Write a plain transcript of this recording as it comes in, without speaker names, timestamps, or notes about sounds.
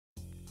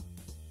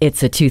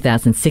It's a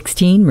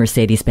 2016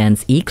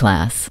 Mercedes-Benz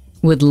E-Class.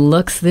 With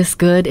looks this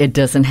good, it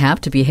doesn't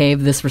have to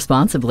behave this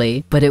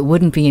responsibly, but it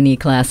wouldn't be an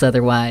E-Class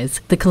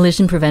otherwise. The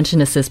Collision Prevention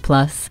Assist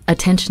Plus,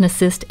 Attention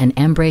Assist, and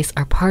M-Brace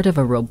are part of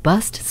a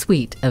robust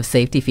suite of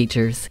safety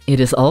features. It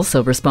is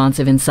also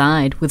responsive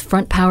inside, with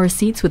front power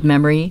seats with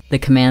memory, the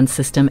command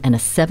system, and a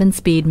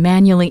 7-speed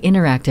manually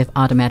interactive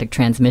automatic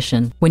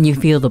transmission. When you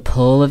feel the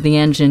pull of the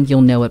engine,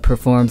 you'll know it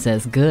performs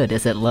as good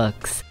as it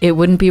looks. It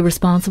wouldn't be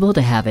responsible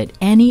to have it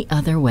any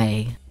other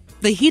way.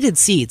 The heated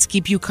seats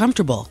keep you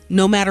comfortable,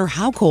 no matter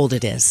how cold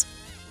it is.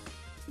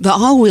 The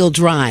all-wheel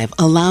drive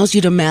allows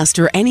you to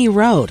master any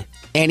road,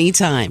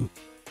 anytime.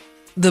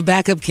 The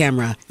backup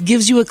camera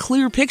gives you a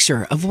clear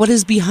picture of what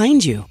is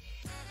behind you.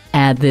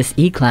 Add this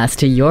E-Class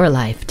to your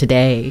life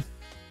today.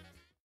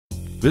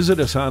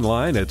 Visit us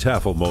online at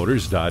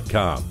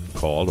tafelmotors.com.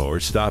 Call or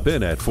stop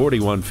in at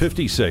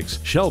 4156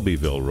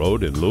 Shelbyville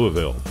Road in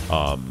Louisville.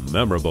 A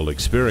memorable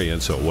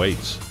experience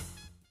awaits.